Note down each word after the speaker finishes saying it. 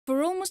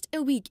For almost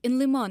a week in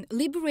Liman,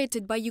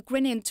 liberated by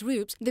Ukrainian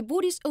troops, the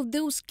bodies of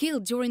those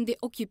killed during the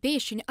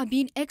occupation are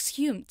being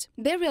exhumed.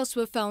 Burials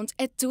were found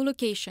at 2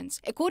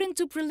 locations. According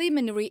to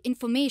preliminary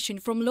information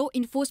from law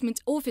enforcement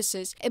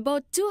officers,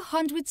 about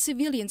 200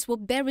 civilians were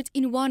buried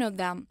in one of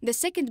them. The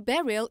second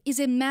burial is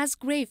a mass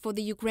grave for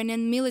the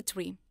Ukrainian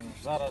military.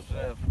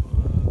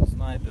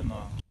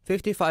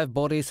 55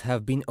 bodies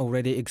have been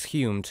already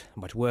exhumed,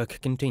 but work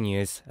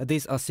continues.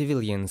 These are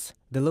civilians,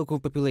 the local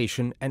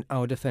population and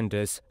our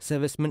defenders,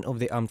 servicemen of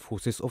the armed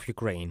forces of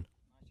Ukraine.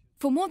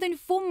 For more than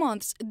 4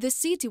 months, the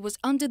city was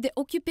under the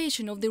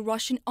occupation of the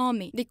Russian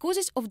army. The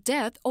causes of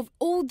death of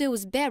all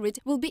those buried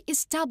will be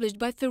established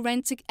by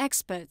forensic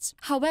experts.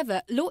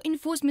 However, law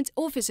enforcement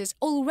officers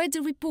already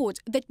report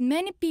that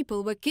many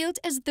people were killed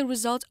as the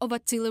result of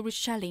artillery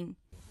shelling.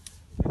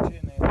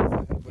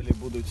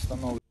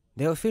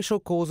 The official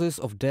causes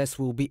of death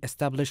will be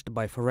established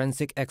by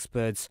forensic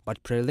experts,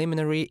 but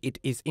preliminary it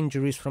is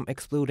injuries from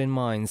exploding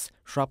mines,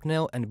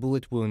 shrapnel and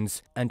bullet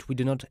wounds, and we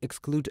do not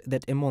exclude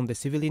that among the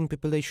civilian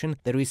population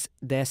there is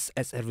death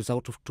as a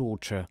result of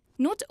torture.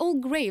 Not all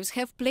graves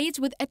have plates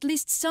with at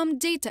least some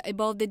data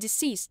about the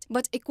deceased,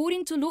 but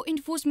according to law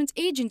enforcement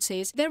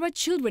agencies, there are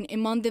children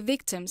among the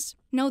victims.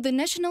 Now the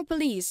national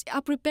police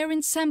are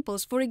preparing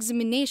samples for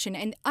examination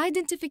and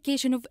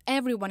identification of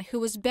everyone who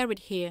was buried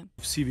here.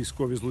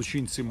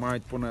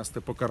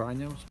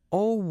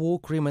 All war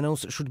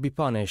criminals should be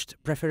punished,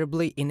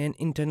 preferably in an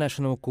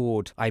international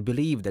court. I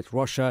believe that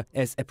Russia,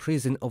 as a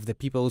prison of the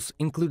peoples,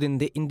 including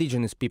the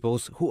indigenous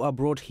peoples who are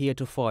brought here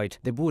to fight,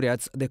 the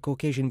Buryats, the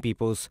Caucasian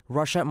peoples,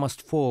 Russia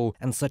must fall,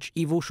 and such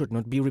evil should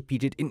not be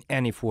repeated in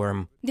any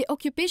form. The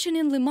occupation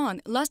in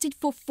Liman lasted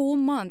for 4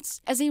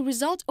 months. As a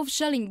result of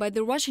shelling by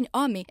the Russian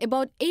army,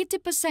 about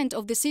 80%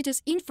 of the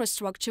city's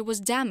infrastructure was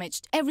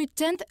damaged. Every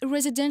 10th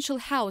residential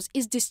house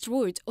is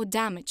destroyed or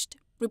damaged.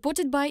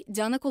 Reported by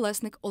Diana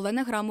Kolesnik,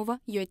 Olena Gramova,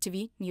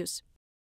 UATV News.